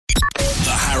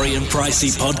Harry and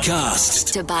Pricey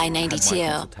podcast. Dubai I had 92. my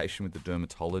consultation with the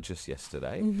dermatologist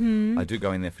yesterday. I do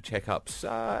go in there for checkups,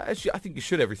 as I think you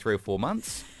should, every 3 or 4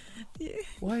 months.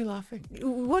 Why are you laughing?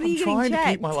 What are I'm you trying getting to checked?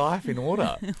 keep my life in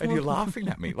order, and you're laughing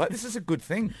at me. Like, this is a good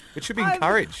thing. It should be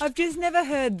encouraged. I've just never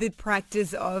heard the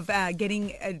practice of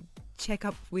getting a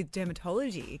checkup with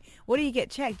dermatology. What do you get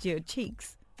checked? Your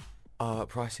cheeks?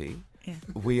 Pricey, Yeah.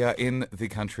 we are in the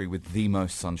country with the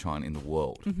most sunshine in the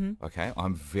world. Okay,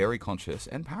 I'm very conscious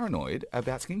and paranoid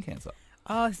about skin cancer.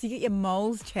 Oh, so you get your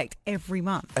moles checked every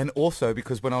month. And also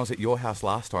because when I was at your house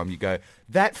last time, you go,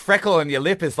 that freckle on your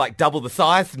lip is like double the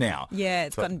size now. Yeah,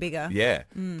 it's gotten bigger. Yeah.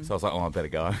 So I was like, oh, I better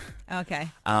go. Okay.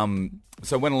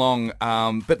 So I went along,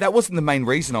 but that wasn't the main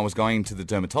reason I was going to the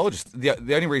dermatologist. The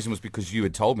only reason was because you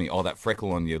had told me, oh, that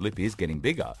freckle on your lip is getting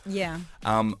bigger. Yeah.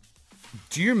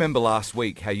 Do you remember last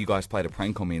week how you guys played a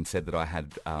prank on me and said that I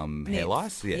had hair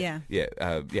lice? Yeah. Yeah.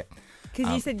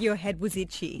 Because you said your head was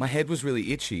itchy. My head was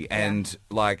really itchy and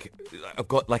like I've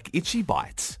got like itchy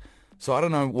bites. So I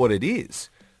don't know what it is.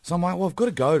 So I'm like, well, I've got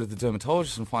to go to the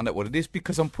dermatologist and find out what it is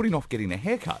because I'm putting off getting a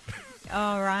haircut.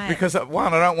 All right. Because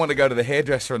one, I don't want to go to the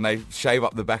hairdresser and they shave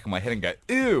up the back of my head and go,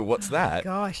 ew, what's that?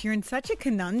 Gosh, you're in such a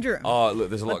conundrum. Oh, look,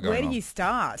 there's a lot Like, going on. where do you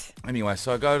start? Anyway,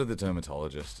 so I go to the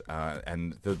dermatologist,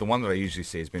 and the one that I usually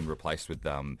see has been replaced with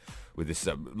this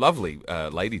lovely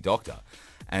lady doctor.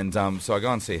 And so I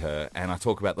go and see her, and I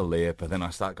talk about the lip, and then I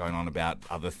start going on about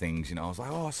other things. You know, I was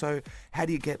like, oh, so how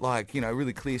do you get like,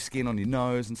 really clear skin on your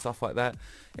nose and stuff like that?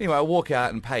 Anyway, I walk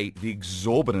out and pay the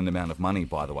exorbitant amount of money,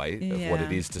 by the way, of what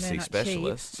it is to they're see not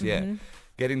specialists. cheap. Yeah.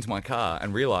 Get into my car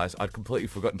and realise I'd completely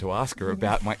forgotten to ask her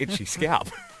about my itchy scalp.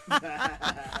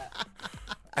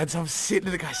 And so I'm sat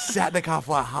in the car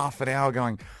for like half an hour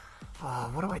going,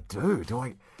 oh, what do I do?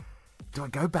 Do I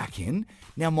go back in?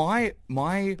 Now, my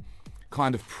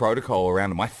kind of protocol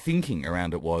around it, my thinking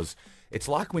around it was, it's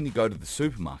like when you go to the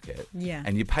supermarket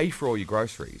and you pay for all your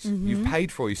groceries. You've paid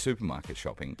for all your supermarket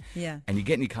shopping. Yeah. And you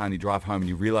get in your car and you drive home and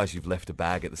you realise you've left a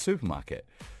bag at the supermarket.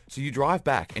 So you drive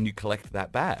back and you collect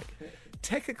that bag.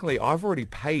 Technically, I've already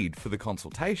paid for the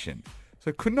consultation.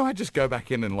 So couldn't I just go back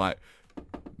in and like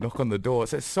knock on the door and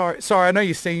say, sorry, I know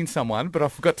you're seeing someone, but I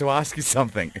forgot to ask you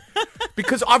something.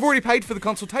 Because I've already paid for the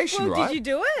consultation, Well, right? did you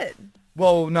do it?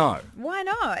 Well, no. Why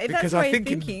not? If Because that's what I you're think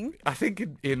thinking. I think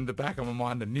in the back of my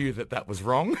mind I knew that was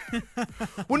wrong.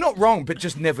 Well, not wrong, but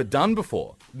just never done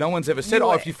before. No one's ever said,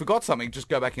 You if you forgot something, just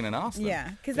go back in and ask them. Yeah,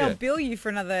 because they'll bill you for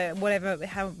another,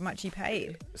 how much you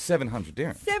paid. 700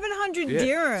 dirhams. 700 Yeah.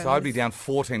 dirhams. So I'd be down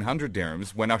 1,400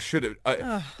 dirhams when I should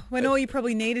have... When all you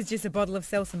probably need is just a bottle of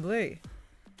Selsun Blue.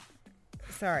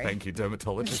 Sorry. Thank you,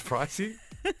 dermatologist Pricey.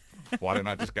 Why don't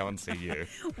I just go and see you?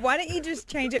 Why don't you just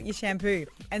change up your shampoo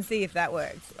and see if that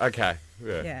works? Okay.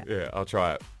 Yeah, I'll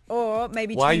try it. Or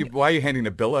maybe Why change... are you handing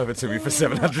a bill over to me for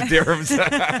 700 dirhams?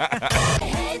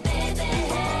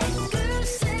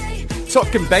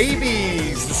 Talking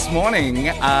babies this morning,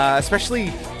 especially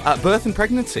birth and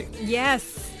pregnancy.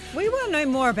 Yes. We want to know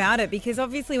more about it because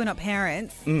obviously we're not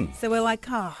parents. So we're like,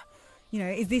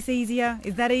 is this easier?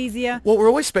 Is that easier? Well, we're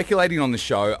always speculating on the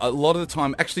show. A lot of the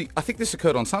time, actually, I think this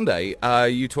occurred on Sunday.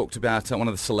 You talked about one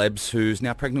of the celebs who's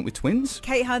now pregnant with twins.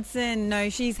 Kate Hudson, no,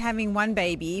 she's having one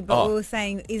baby, but we were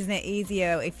saying, isn't it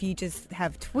easier if you just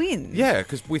have twins? Yeah,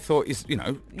 because we thought, 2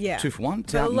 for 1,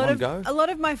 But out in one go. A lot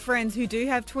of my friends who do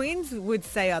have twins would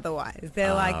say otherwise.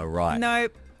 They're like, right.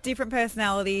 nope, different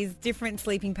personalities, different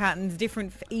sleeping patterns,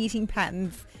 different eating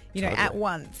patterns. At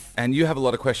once. And you have a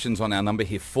lot of questions on our number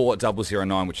here,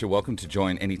 4009, which you're welcome to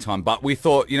join anytime. But we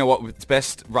thought, you know what, it's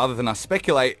best, rather than us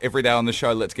speculate every day on the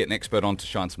show, let's get an expert on to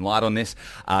shine some light on this.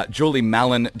 Julie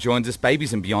Mallon joins us.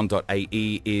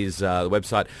 Babiesandbeyond.ae is the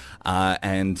website.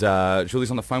 And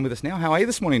Julie's on the phone with us now. How are you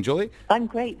this morning, Julie? I'm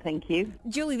great, thank you.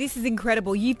 Julie, this is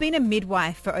incredible. You've been a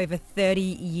midwife for over 30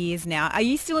 years now. Are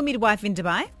you still a midwife in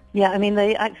Dubai? Yeah, I mean,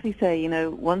 they actually say,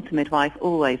 once a midwife,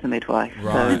 always a midwife.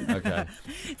 Right, okay.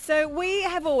 So we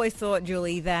have always thought,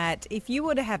 Julie, that if you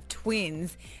were to have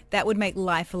twins, that would make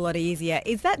life a lot easier.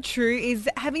 Is that true? Is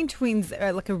having twins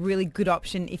like a really good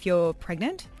option if you're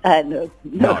pregnant? No,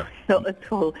 not at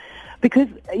all. Because,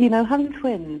 having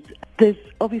twins, there's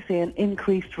obviously an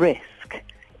increased risk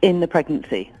in the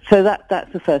pregnancy. So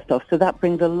that's the first off. So that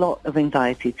brings a lot of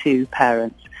anxiety to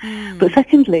parents. But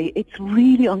secondly, it's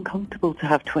really uncomfortable to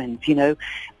have twins,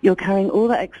 You're carrying all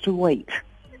that extra weight.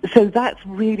 So that's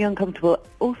really uncomfortable.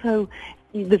 Also,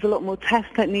 there's a lot more tests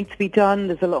that need to be done.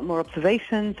 There's a lot more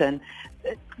observations. And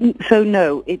so,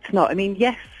 no, it's not. I mean,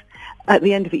 yes, at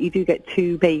the end of it, you do get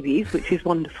 2 babies, which is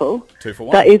wonderful. 2 for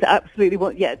 1. That is absolutely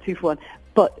 2 for 1.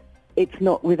 But it's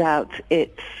not without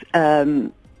its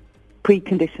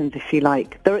preconditions, if you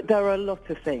like. There are a lot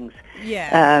of things.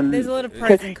 Yeah, there's a lot of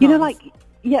pros and cons.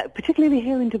 You know, particularly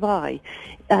here in Dubai,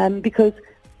 because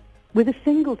with a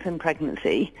singleton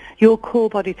pregnancy, your core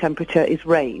body temperature is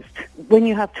raised. When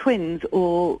you have twins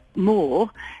or more,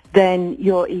 then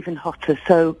you're even hotter.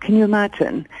 So can you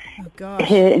imagine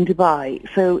here in Dubai?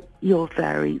 So you're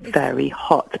very, very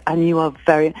hot, and you are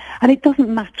and it doesn't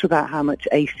matter about how much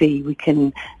AC we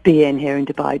can be in here in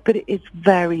Dubai, but it's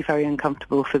very, very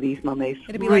uncomfortable for these mummies.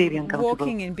 It'll be really like uncomfortable.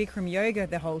 walking in Bikram yoga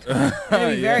the whole time. It'll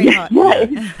be very hot.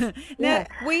 Now,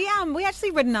 we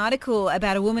actually read an article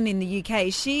about a woman in the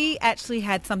UK. She actually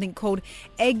had something called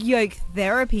egg yolk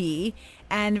therapy,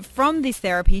 and from this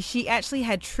therapy, she actually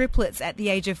had triplets at the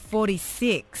age of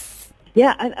 46.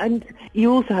 Yeah, and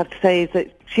you also have to say is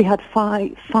that she had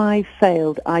five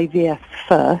failed IVF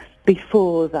first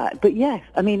before that. But yes,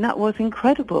 I mean, that was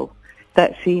incredible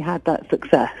that she had that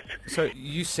success. So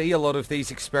you see a lot of these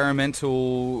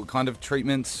experimental kind of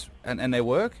treatments and they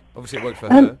work? Obviously it worked for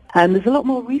her. And there's a lot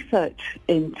more research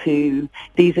into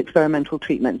these experimental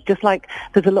treatments, just like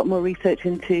there's a lot more research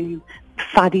into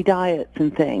faddy diets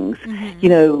and things. Mm-hmm. You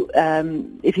know,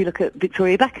 if you look at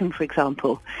Victoria Beckham, for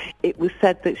example, it was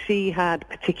said that she had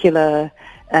particular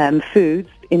foods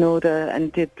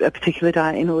and did a particular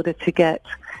diet in order to get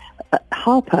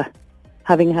Harper,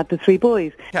 having had the 3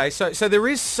 boys. Okay, so there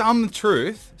is some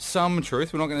truth, we're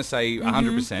not going to say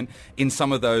 100%, in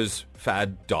some of those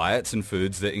fad diets and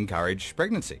foods that encourage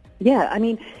pregnancy. Yeah, I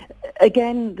mean,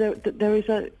 again, there is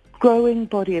a growing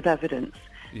body of evidence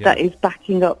that is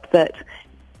backing up that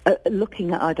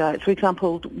looking at our diets. For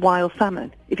example, wild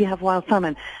salmon. If you have wild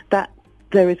salmon, that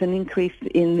there is an increase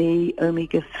in the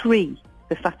omega-3,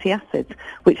 the fatty acids,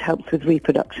 which helps with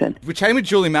reproduction. We're chatting with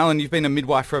Julie Mallon. You've been a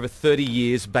midwife for over 30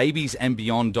 years.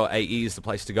 Babiesandbeyond.ae is the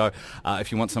place to go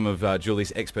if you want some of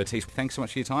Julie's expertise. Thanks so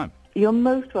much for your time. You're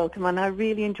most welcome, and I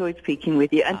really enjoyed speaking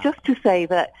with you. And just to say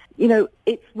that, you know,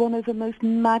 it's one of the most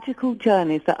magical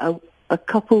journeys that a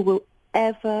couple will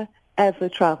ever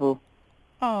travel.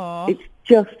 Oh, it's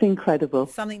just incredible.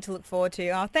 Something to look forward to.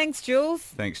 Oh, thanks, Jules.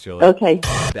 Thanks, Julie. Okay.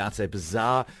 That's a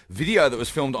bizarre video that was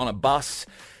filmed on a bus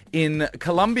in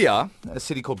Colombia, a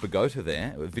city called Bogota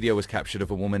there. A video was captured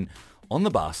of a woman on the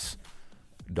bus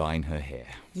dyeing her hair.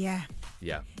 Yeah.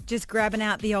 Yeah. Just grabbing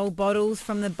out the old bottles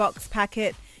from the box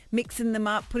packet, mixing them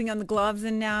up, putting on the gloves,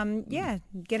 and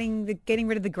getting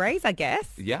rid of the greys, I guess.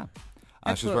 Yeah.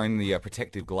 She was wearing the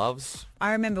protective gloves.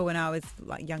 I remember when I was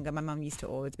younger, my mum used to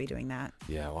always be doing that.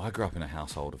 Yeah, well, I grew up in a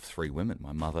household of 3 women.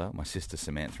 My mother, my sister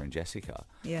Samantha and Jessica.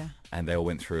 Yeah. And they all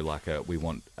went through we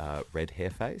want red hair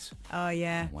phase. Oh,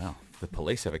 yeah. Wow. The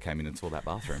police ever came in and saw that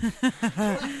bathroom.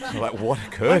 Like, what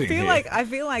occurred here? I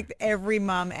feel like every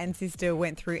mum and sister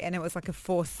went through, and it was like a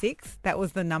 4-6. That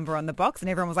was the number on the box, and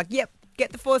everyone was like, yep.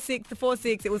 Get the 4-6, the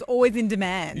 4-6. It was always in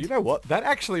demand. You know what? That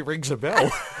actually rings a bell.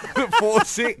 The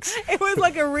 4-6. It was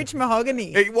like a rich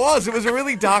mahogany. It was. It was a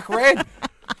really dark red.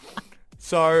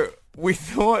 So we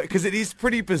thought, because it is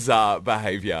pretty bizarre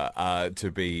behaviour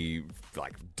to be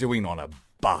doing on a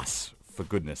bus, for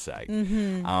goodness sake.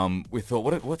 Mm-hmm. We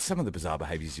thought, what's some of the bizarre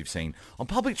behaviours you've seen on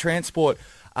public transport,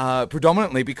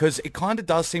 predominantly because it kind of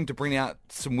does seem to bring out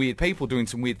some weird people doing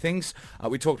some weird things.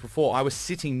 We talked before, I was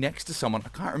sitting next to someone, I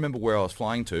can't remember where I was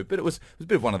flying to, but it was a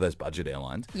bit of one of those budget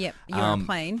airlines. Yep, you're on a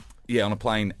plane. Yeah, on a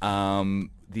plane.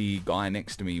 The guy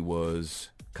next to me was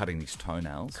cutting his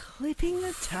toenails. Clipping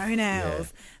the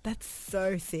toenails. Yeah. That's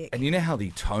so sick. And you know how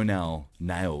the toenail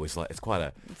nail is it's quite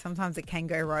a... Sometimes it can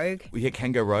go rogue. Yeah, it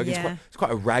can go rogue. Yeah. It's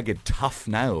quite a ragged, tough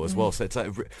nail as well, so it's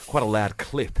quite a loud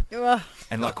clip. Ugh.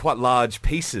 And quite large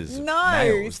pieces. No.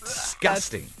 Nails.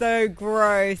 Disgusting. That's so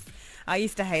gross. I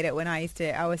used to hate it when I used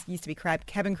to be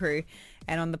cabin crew,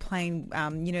 and on the plane,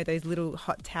 those little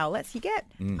hot towelettes you get.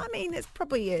 I mean, it's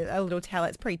probably a little towel.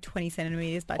 It's probably 20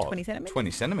 centimetres by 20 centimetres.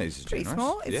 20 centimetres is pretty generous.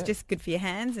 small. It's just good for your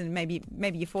hands and maybe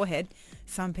your forehead.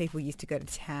 Some people used to go to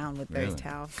town with those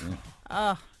towels. Yeah.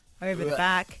 Oh, over the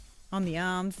back, on the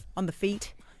arms, on the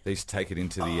feet. They used to take it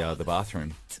into the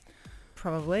bathroom.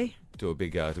 Probably. Do a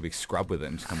big scrub with it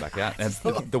and just come back out. And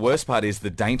the worst part is the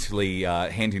daintily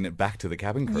handing it back to the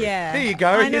cabin crew. Yeah. There you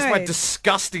go. Here's my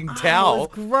disgusting towel.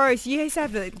 It was gross. You used to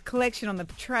have a collection on the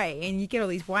tray, and you get all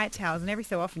these white towels, and every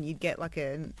so often you'd get like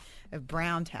a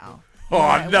brown towel.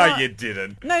 Oh, no, you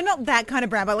didn't. No, not that kind of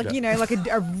brown, but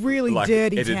a really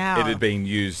dirty towel. It had been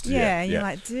used. Yeah, and you're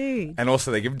like, dude. And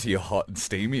also they give them to you hot and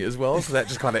steamy as well, so that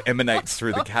just kind of emanates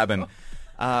through the cabin.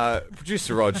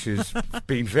 Producer Rog, who's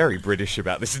been very British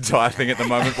about this entire thing at the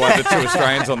moment, while the two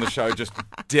Australians on the show just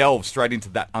delve straight into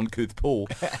that uncouth pool.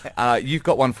 You've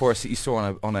got one for us that you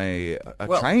saw on a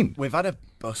train. We've had a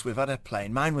bus, we've had a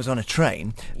plane. Mine was on a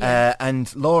train,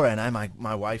 and Laura and I,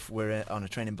 my wife, were on a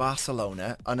train in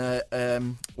Barcelona on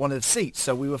one of the seats.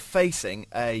 So we were facing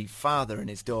a father and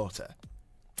his daughter.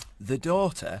 The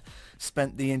daughter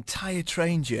spent the entire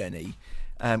train journey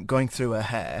going through her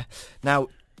hair. Now,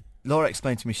 Laura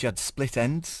explained to me she had split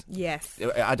ends. Yes.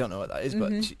 I don't know what that is,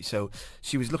 but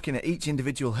she was looking at each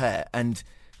individual hair and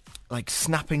like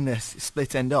snapping the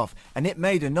split end off, and it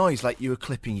made a noise like you were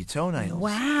clipping your toenails.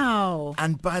 Wow.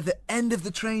 And by the end of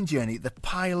the train journey, the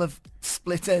pile of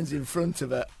split ends in front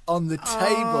of her on the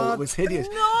table was hideous.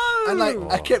 No. And like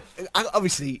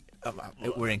obviously,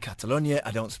 we're in Catalonia,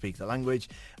 I don't speak the language,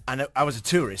 and I was a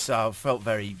tourist, so I felt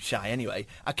very shy anyway.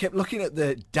 I kept looking at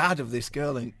the dad of this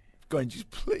girl and going,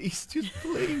 just please,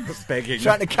 begging,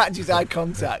 trying to catch his eye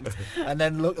contact, and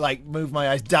then move my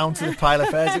eyes down to the pile of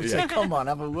hairs and say, come on,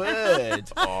 have a word.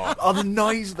 The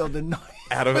noise though, it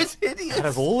was hideous. Out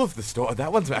of all of the story,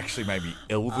 that one's actually made me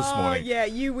ill this morning. Yeah,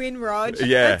 you win, Rog.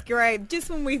 Yeah. That's great. Just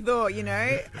when we thought,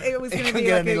 it was going to be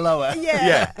get any lower.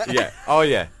 Yeah. Yeah. Oh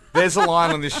yeah. There's a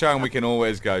line on this show, and we can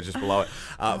always go just below it.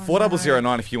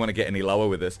 4009 if you want to get any lower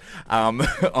with us on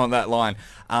that line.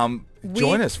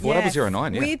 Join us,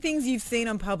 4009. Yeah. Weird things you've seen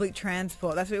on public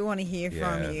transport. That's what we want to hear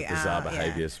from you. The bizarre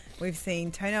behaviours. We've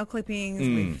seen toenail clippings.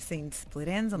 We've seen split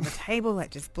ends on the table. That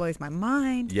just blows my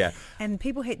mind. Yeah. And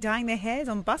people dyeing their hairs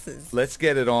on buses. Let's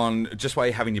get it on just while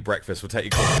you're having your breakfast. We'll take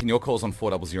your calls. Your calls on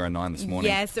 4009 this morning.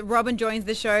 Yes, Robin joins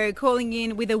the show, calling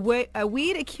in with a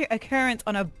weird occurrence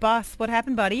on a bus. What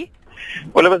happened, buddy?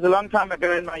 Well, it was a long time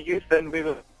ago in my youth, and we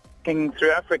were walking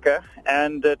through Africa,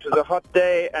 and it was a hot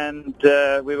day, and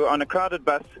we were on a crowded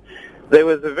bus. There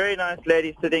was a very nice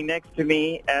lady sitting next to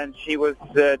me, and she was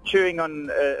chewing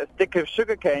on a stick of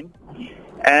sugarcane,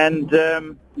 and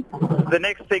the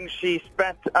next thing she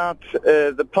spat out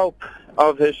the pulp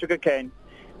of her sugarcane.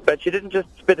 But she didn't just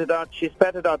spit it out, she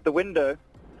spat it out the window,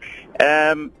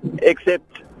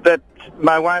 except that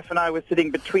my wife and I were sitting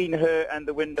between her and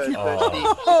the window. So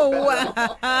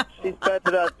she spat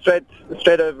it out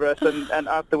straight over us and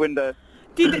out the window.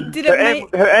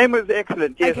 Her aim was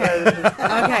excellent, yes.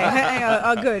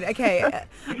 Okay. Good. Okay.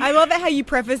 I love that how you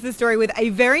preface the story with a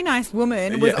very nice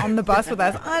woman was on the bus with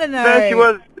us. I don't know.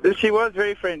 No, she was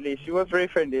very friendly.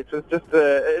 It was just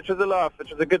it was a laugh.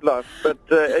 It was a good laugh, but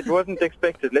it wasn't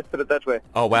expected. Let's put it that way.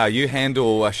 Oh wow, you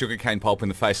handle sugarcane pulp in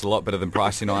the face a lot better than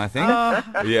Bryce and I think.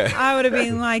 Yeah. I would have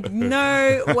been like,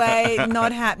 no way,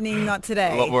 not happening, not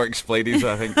today. A lot more expletives,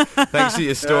 I think. Thanks for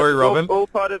your story, Robin. All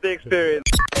part of the experience.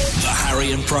 The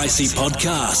Harry and Pricey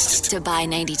Podcast. Dubai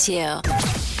 92.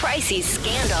 Pricey's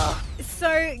Scandal.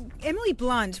 So, Emily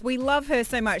Blunt, we love her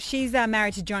so much. She's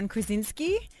married to John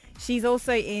Krasinski. She's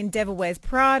also in Devil Wears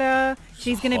Prada.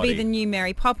 She's going to be the new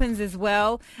Mary Poppins as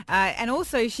well. And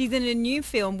also, she's in a new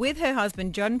film with her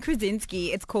husband, John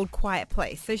Krasinski. It's called Quiet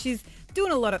Place. So she's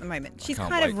doing a lot at the moment. She's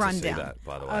kind of run down. That,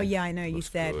 by the way. Oh, yeah, I know, you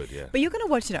said. Good, yeah. But you're going to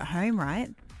watch it at home,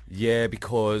 right? Yeah,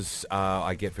 because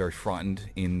I get very frightened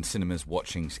in cinemas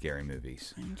watching scary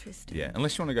movies. Interesting. Yeah,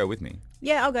 unless you want to go with me.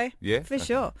 Yeah, I'll go. Yeah? For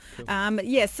sure.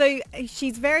 Cool. So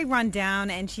she's very run down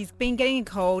and she's been getting a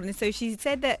cold. And so she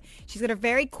said that she's got a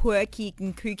very quirky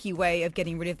and kooky way of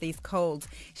getting rid of these colds.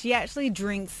 She actually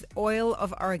drinks oil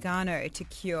of oregano to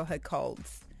cure her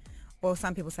colds. Or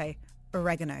some people say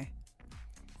oregano.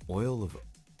 Oil of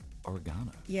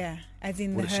oregano? Yeah, as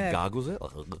in the herb. She gargles it?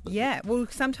 Yeah, well,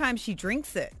 sometimes she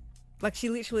drinks it. Like, she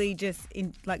literally just,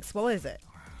 swallows it.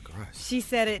 Gross. She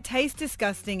said it tastes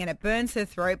disgusting and it burns her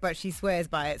throat, but she swears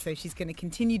by it, so she's going to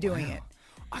continue doing it.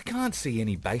 I can't see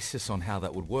any basis on how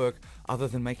that would work other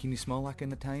than making you smell like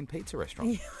an Italian pizza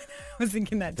restaurant. Yeah, I was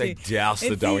thinking that too. They douse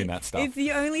the dough in that stuff. It's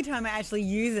the only time I actually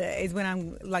use it is when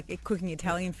I'm cooking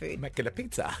Italian food. Making a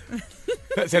pizza.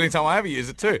 That's the only time I ever use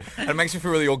it too. And it makes me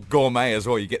feel really all gourmet as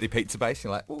well. You get the pizza base,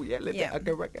 you're like, oh yeah, I'll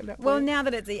go right that way. Well, now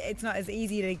that it's not as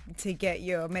easy to get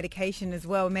your medication as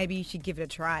well, maybe you should give it a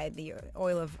try, the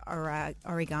oil of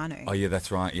oregano. Oh yeah, that's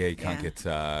right. Yeah, you can't get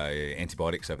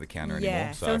antibiotics over the counter anymore.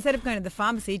 Yeah, so instead of going to the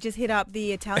pharmacy, just hit up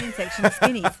the Italian section of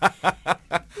Skinnies.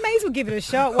 May as well give it a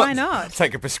shot. Why not?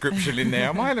 Take a prescription in there.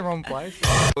 Am I in the wrong place?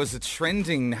 It was a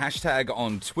trending hashtag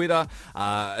on Twitter,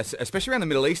 especially around the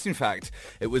Middle East, in fact.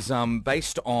 It was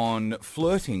based on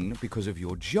flirting because of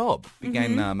your job.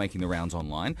 Began making the rounds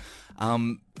online.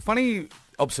 Funny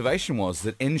observation was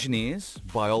that engineers,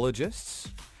 biologists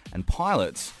and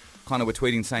pilots kind of were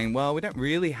tweeting saying, well, we don't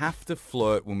really have to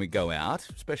flirt when we go out,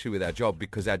 especially with our job,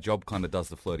 because our job kind of does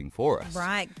the flirting for us.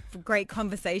 Right. Great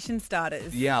conversation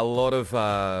starters. Yeah, a lot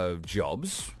of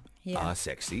jobs Yeah. are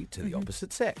sexy to the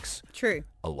opposite sex. True.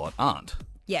 A lot aren't.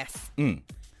 Yes. Mm.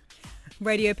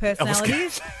 Radio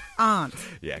personalities aren't.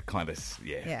 Yeah, kind of.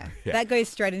 Yeah. That goes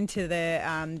straight into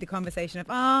the conversation of,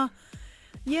 I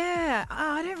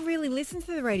don't really listen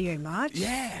to the radio much.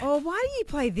 Yeah. Or why do you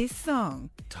play this song?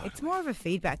 Totally. It's more of a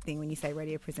feedback thing when you say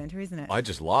radio presenter, isn't it? I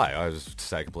just lie. I just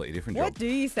say a completely different What job. do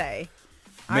you say?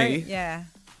 Me? Yeah.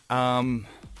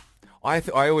 I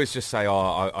always just say,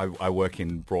 I work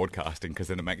in broadcasting, because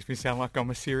then it makes me sound like I'm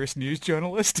a serious news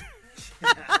journalist.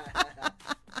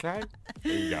 Okay?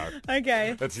 There you go.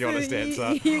 Okay. That's the honest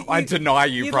answer. I deny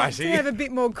you, you'd Pricey. like to have a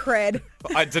bit more cred.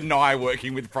 I deny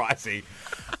working with Pricey.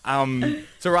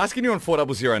 So we're asking you on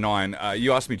 4009.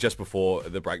 You asked me just before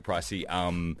the break, Pricey.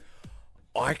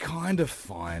 I kind of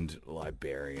find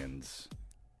librarians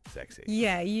sexy.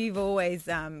 Yeah, you've always,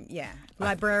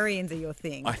 librarians are your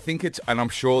thing. I think it's, and I'm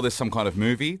sure there's some kind of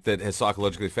movie that has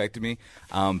psychologically affected me,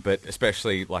 but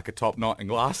especially like a top knot and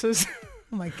glasses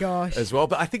Oh my gosh. as well.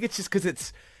 But I think it's just because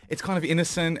it's kind of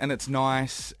innocent and it's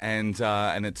nice and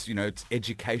it's, it's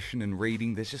education and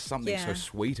reading. There's just something so Yeah.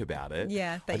 sweet about it.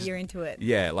 Yeah, that you're into it.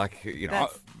 Yeah, like,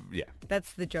 That's- yeah.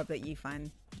 That's the job that you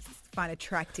find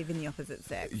attractive in the opposite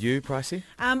sex. You, Pricey?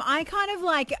 I kind of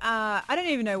like, I don't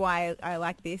even know why I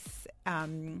like this,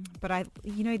 but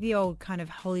the old kind of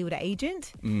Hollywood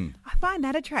agent, I find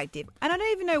that attractive. And I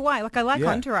don't even know why. Like, I like Yeah.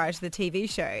 Entourage, the TV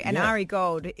show, and Yeah. Ari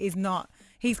Gold is not,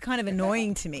 he's kind of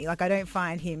annoying to me. Like, I don't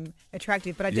find him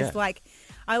attractive, but I just Yeah.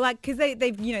 I like, because they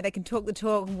they can talk the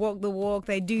talk, walk the walk,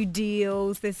 they do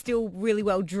deals, they're still really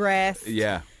well dressed.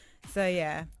 Yeah. So,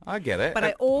 yeah. I get it. But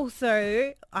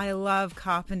I love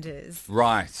carpenters.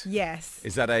 Right. Yes.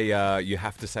 Is that you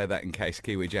have to say that in case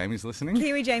Kiwi Jamie's listening?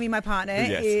 Kiwi Jamie, my partner,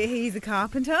 Yes. he's a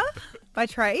carpenter by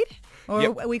trade, or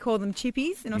Yep. we call them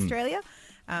chippies in Australia.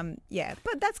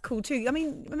 But that's cool too. I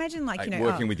mean, imagine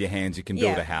Working with your hands, you can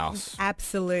build a house.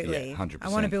 Absolutely. Yeah, 100%. I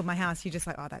want to build my house. You're just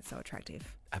like, oh, that's so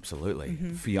attractive. Absolutely.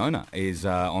 Fiona is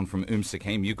on from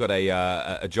Sakim. You've got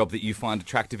a job that you find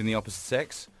attractive in the opposite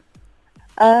sex?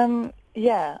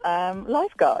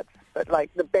 Lifeguards, but like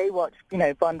the Baywatch,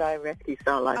 Bondi Rescue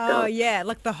style lifeguards. Oh yeah,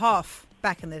 like the Hoff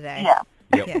back in the day. Yeah.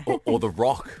 Yep. Yeah. Or The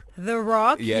Rock. The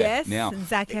Rock, Yeah. yes. Now,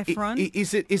 Zac Efron.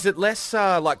 Is it less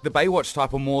like the Baywatch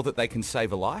type, or more that they can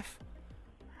save a life?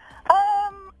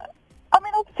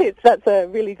 Obviously that's a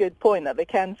really good point that they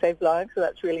can save lives, so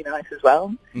that's really nice as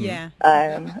well. Yeah.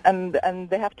 And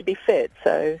they have to be fit,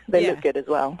 so they Yeah. look good as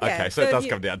well. Yeah, Okay, so so it does if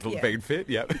come down to yeah. being fit.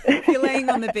 Yep. If you're laying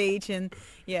on the beach and,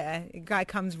 a guy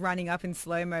comes running up in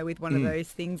slow-mo with one of those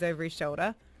things over his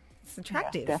shoulder, it's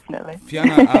attractive. Yeah, definitely.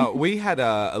 Fiona, we had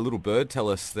a little bird tell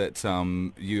us that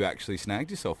you actually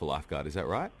snagged yourself a lifeguard. Is that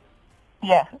right?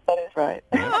 Yeah, that is right.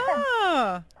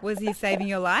 Oh, was he saving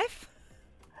your life?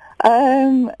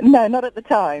 No, not at the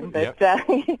time, but Yep.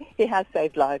 he has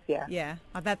saved lives, yeah. Yeah.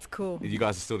 Oh, that's cool. You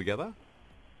guys are still together?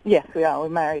 Yes, we are. We're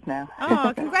married now.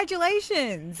 Oh,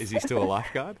 congratulations. Is he still a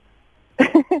lifeguard?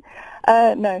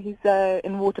 No, he's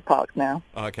in water parks now.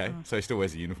 Oh, okay, so he still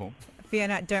wears a uniform.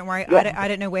 Fiona, don't worry. Yeah. I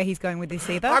don't know where he's going with this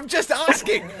either. I'm just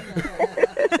asking.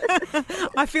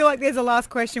 I feel like there's a last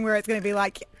question where it's going to be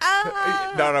like,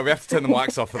 No, we have to turn the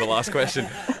mics off for the last question.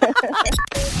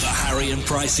 The Harry and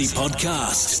Pricey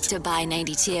Podcast. Dubai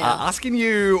 92. Asking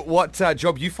you what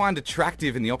job you find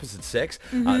attractive in the opposite sex.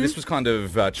 This was kind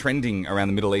of trending around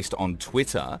the Middle East on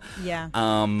Twitter. Yeah.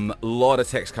 A lot of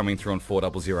text coming through on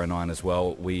 4009 as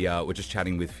well. We were just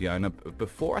chatting with Fiona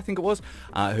before, I think it was,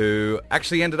 who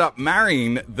actually ended up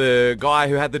marrying the guy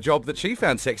who had the job that she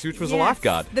found sexy, which was a Yes,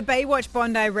 lifeguard. The Baywatch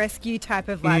Bondi Rescue type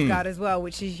of lifeguard as well,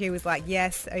 which she was like,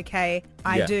 yes, okay,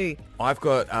 I do. I've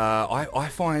got, I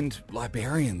find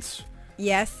librarians.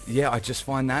 Yes. Yeah, I just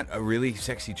find that a really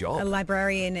sexy A job.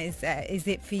 librarian is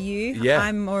it for you? Yeah.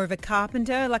 I'm more of a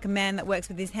carpenter, like a man that works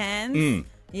with his hands.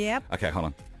 Yep. Okay, hold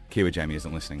on. Kiwi Jamie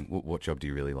isn't listening. What job do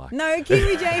you really like? No,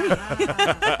 Kiwi Jamie.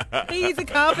 He's a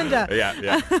carpenter.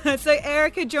 Yeah. So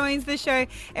Erica joins the show.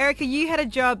 Erica, you had a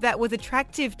job that was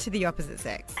attractive to the opposite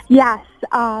sex. Yes,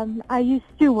 I used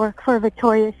to work for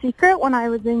Victoria's Secret when I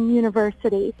was in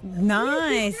university.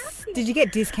 Nice. Did you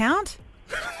get discount?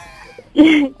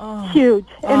 Huge.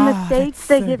 In the States, that's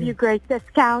they so give good. you great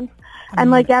discounts. And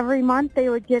like every month, they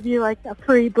would give you like a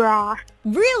free bra.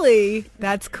 Really?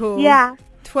 That's cool. Yeah.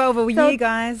 12 a So- year,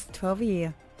 guys. 12 a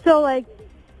year. So like,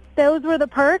 those were the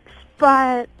perks,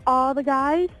 but all the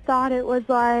guys thought it was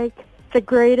like the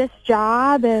greatest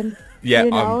job, and Yeah,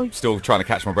 you know? I'm still trying to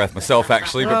catch my breath myself,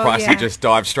 actually, but Oh, Pricey yeah. just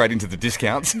dived straight into the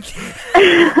discounts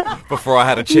before I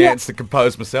had a chance to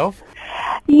compose myself.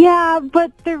 Yeah,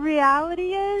 but the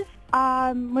reality is,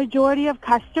 majority of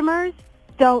customers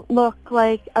don't look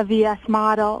like a VS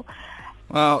model.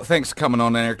 Well, thanks for coming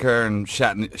on, Erica, and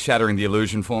shattering the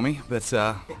illusion for me, but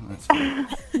that's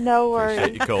No appreciate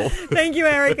worries. your call. Thank you,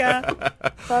 Erica.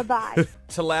 Bye-bye.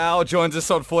 Talal joins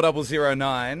us on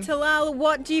 4009. Talal,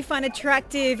 what do you find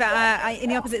attractive in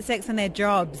the opposite sex on their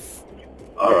jobs?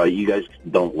 All right, you guys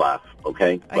don't laugh,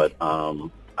 okay? But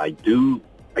I do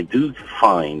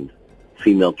find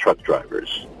female truck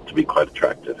drivers to be quite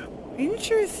attractive.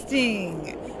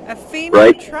 Interesting. A female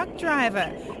Right. truck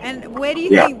driver. And where do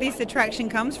you Yeah. think this attraction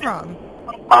comes from?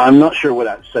 I'm not sure what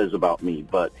that says about me,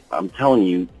 but I'm telling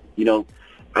you,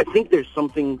 I think there's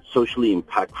something socially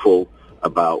impactful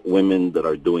about women that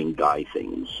are doing guy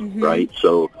things, right?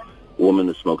 So a woman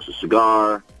that smokes a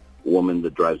cigar, a woman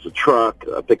that drives a truck,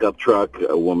 a pickup truck,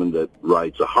 a woman that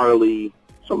rides a Harley.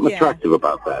 Something Yeah. attractive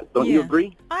about that. Don't you Yeah.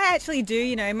 agree? I actually do.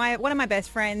 You know, one of my best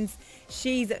friends,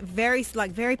 she's very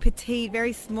petite,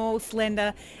 very small,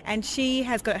 slender, and she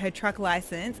has got her truck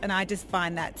license, and I just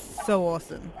find that so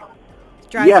awesome.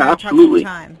 Drives Yeah, her truck all the absolutely.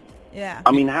 time. Yeah.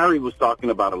 I mean, Harry was talking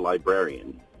about a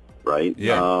librarian, right?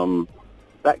 Yeah.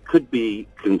 That could be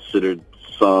considered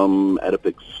some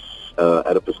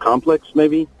Oedipus complex,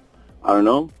 maybe. I don't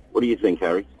know. What do you think,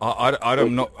 Harry?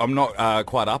 I'm not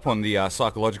quite up on the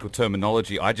psychological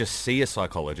terminology. I just see a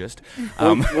psychologist.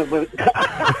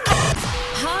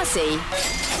 Horsey,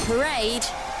 Parade,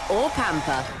 or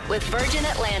Pamper with Virgin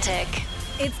Atlantic.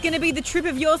 It's going to be the trip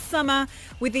of your summer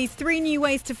with these 3 new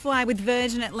ways to fly with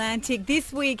Virgin Atlantic.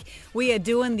 This week, we are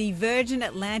doing the Virgin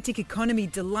Atlantic Economy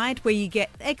Delight, where you get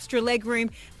extra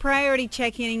legroom, priority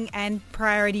check-in, and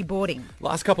priority boarding.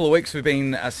 Last couple of weeks, we've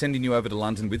been sending you over to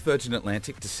London with Virgin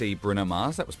Atlantic to see Bruno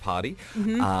Mars. That was party.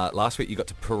 Last week, you got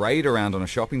to parade around on a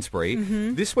shopping spree.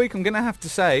 This week, I'm going to have to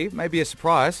say, maybe a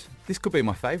surprise, this could be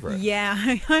my favourite.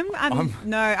 Yeah,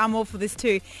 I'm all for this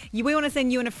too. We want to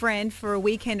send you and a friend for a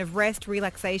weekend of rest,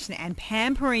 relaxation, and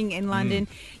pampering in London.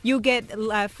 You'll get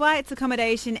flights,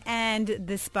 accommodation, and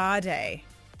the spa day.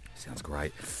 Sounds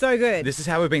great. So good. This is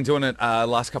how we've been doing it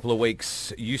last couple of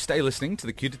weeks. You stay listening to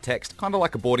the cue to text, kind of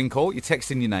like a boarding call. You text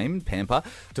in your name, Pamper,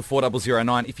 to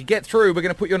 4009. If you get through, we're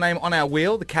going to put your name on our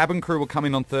wheel. The cabin crew will come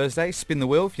in on Thursday, spin the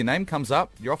wheel. If your name comes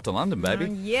up, you're off to London, baby.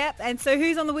 Yep. And so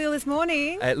who's on the wheel this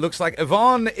morning? It looks like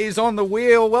Yvonne is on the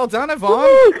wheel. Well done, Yvonne.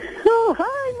 Oh,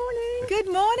 hi, morning.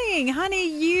 Good morning, honey.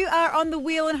 You are on the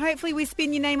wheel, and hopefully we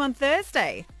spin your name on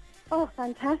Thursday. Oh,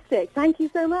 fantastic. Thank you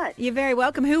so much. You're very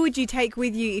welcome. Who would you take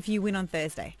with you if you win on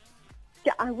Thursday?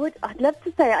 Yeah, I'd love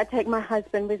to say I'd take my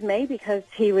husband with me because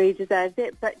he really deserves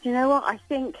it. But you know what? I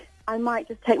think I might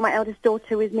just take my eldest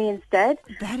daughter with me instead.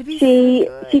 That'd be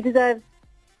She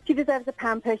deserves a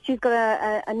pamper. She's got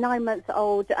a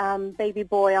 9-month-old baby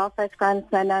boy, our first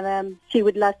grandson, and she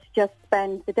would love to just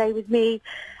spend the day with me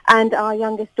and our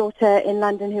youngest daughter in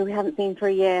London, who we haven't seen for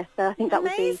a year. So I think that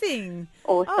would be amazing.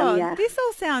 awesome. Oh, yeah. this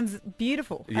all sounds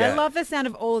beautiful. I Yeah. love the sound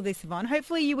of all of this, Yvonne.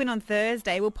 Hopefully you win on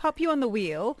Thursday. We'll pop you on the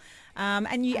wheel.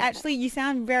 And you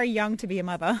sound very young to be a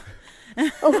mother.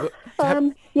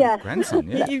 Yeah. Grandson,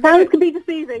 yeah. Sounds can be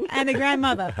deceiving. And a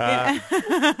grandmother.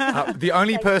 The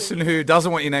only person who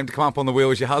doesn't want your name to come up on the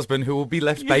wheel is your husband, who will be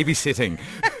left babysitting.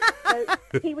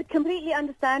 So he would completely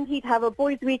understand. He'd have a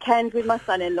boys' weekend with my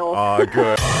son-in-law. Oh,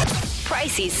 good.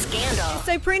 Pricey's Scandal.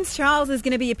 So Prince Charles is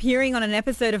going to be appearing on an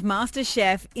episode of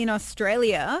MasterChef in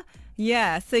Australia.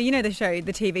 Yeah, so you know the show,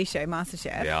 the TV show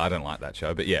MasterChef. Yeah, I don't like that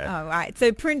show, but yeah. Oh, right.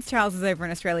 So Prince Charles is over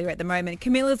in Australia at the moment.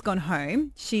 Camilla's gone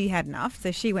home. She had enough,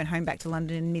 so she went home back to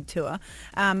London in mid-tour.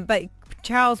 But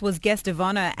Charles was guest of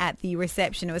honour at the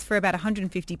reception. It was for about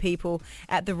 150 people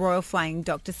at the Royal Flying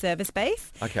Doctor Service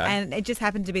Base. Okay. And it just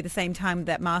happened to be the same time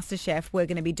that MasterChef were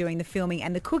going to be doing the filming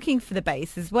and the cooking for the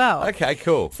base as well. Okay,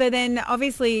 cool. So then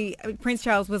obviously Prince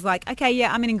Charles was like, okay,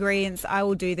 yeah, I'm in agreement. I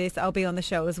will do this. I'll be on the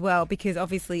show as well, because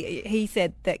obviously he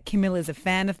said that Camilla's a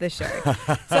fan of the show.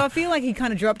 So I feel like he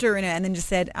kind of dropped her in it and then just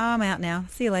said, oh, I'm out now.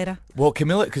 See you later. Well,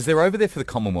 Camilla, because they're over there for the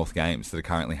Commonwealth Games that are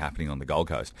currently happening on the Gold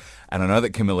Coast. And I know that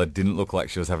Camilla didn't look like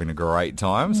she was having a great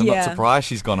time, so I'm Yeah. not surprised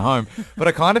she's gone home. But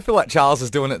I kind of feel like Charles is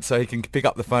doing it so he can pick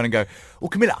up the phone and go, well,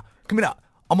 Camilla,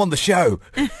 I'm on the show.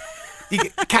 You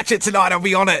catch it tonight, I'll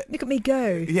be on it. Look at me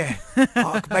go. Yeah,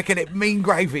 making it mean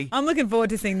gravy. I'm looking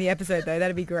forward to seeing the episode, though.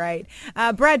 That'd be great.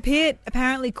 Brad Pitt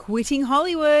apparently quitting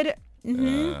Hollywood.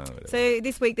 So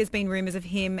this week there's been rumours of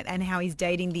him and how he's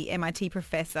dating the MIT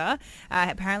professor.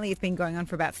 Apparently it's been going on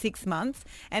for about 6 months,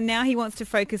 and now he wants to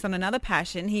focus on another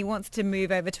passion. He wants to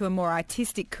move over to a more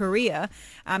artistic career,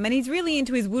 and he's really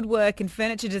into his woodwork and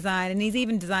furniture design, and he's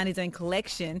even designed his own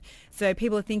collection. So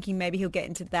people are thinking maybe he'll get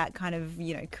into that kind of,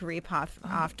 career path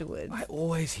afterwards. I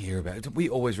always hear about it. We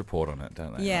always report on it,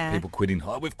 don't they? Yeah. People quitting.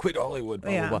 Oh, we've quit Hollywood.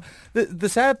 Blah, blah, blah. The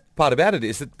sad part about it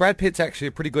is that Brad Pitt's actually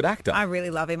a pretty good actor. I really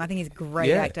love him. I think he's a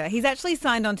great actor. He's actually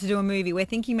signed on to do a movie. We're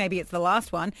thinking maybe it's the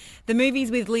last one. The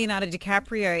movie's with Leonardo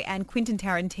DiCaprio and Quentin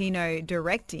Tarantino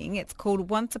directing. It's called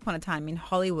Once Upon a Time in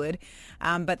Hollywood,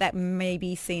 but that may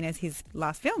be seen as his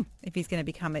last film if he's going to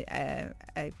become a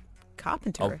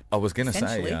carpenter. I was going to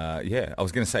say, I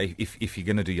was going to say, if you're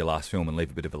going to do your last film and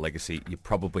leave a bit of a legacy, you're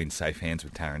probably in safe hands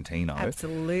with Tarantino.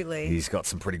 Absolutely. He's got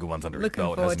some pretty good ones under his Looking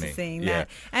belt, forward hasn't to he? seeing that.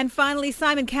 And finally,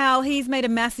 Simon Cowell, he's made a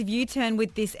massive U-turn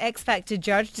with this X Factor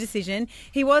judge decision.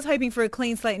 He was hoping for a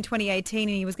clean slate in 2018,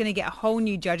 and he was going to get a whole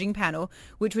new judging panel,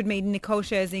 which would mean Nicole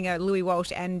Scherzinger, Louis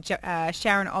Walsh and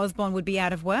Sharon Osbourne would be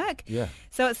out of work. Yeah.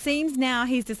 So it seems now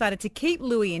he's decided to keep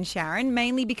Louis and Sharon,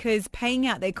 mainly because paying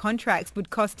out their contracts would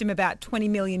cost him about 20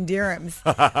 million dirhams.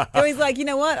 So he's like, you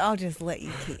know what? I'll just let you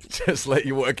keep. Just let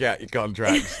you work out your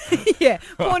contracts. Yeah.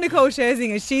 Poor Nicole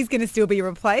Scherzinger, she's going to still be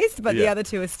replaced, but the other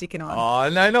two are sticking on.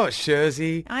 Oh, no, not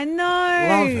Scherzy. I know.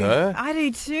 Love her. I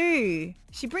do too.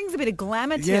 She brings a bit of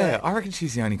glamour to it. Yeah, I reckon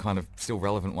she's the only kind of still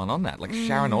relevant one on that. Like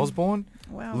Sharon Osbourne,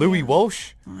 Wow, Louis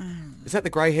Walsh. Is that the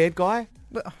grey-haired guy?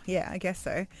 Well, yeah, I guess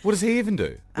so. What does he even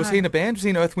do? Was he in a band? Was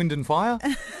he in Earth, Wind and Fire?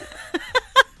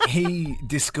 He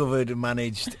discovered and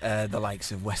managed the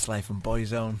likes of Westlife and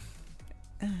Boyzone.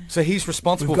 So he's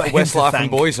responsible We've for got him to Westlife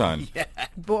and thank. Boyzone. Yeah.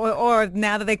 Or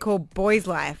now that they call Boys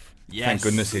Life. Yes. Thank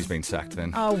goodness he's been sacked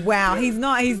then. Oh, wow. He's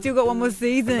not. He's still got one more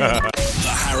season.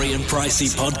 The Harry and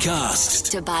Pricey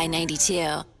Podcast. Dubai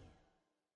 92.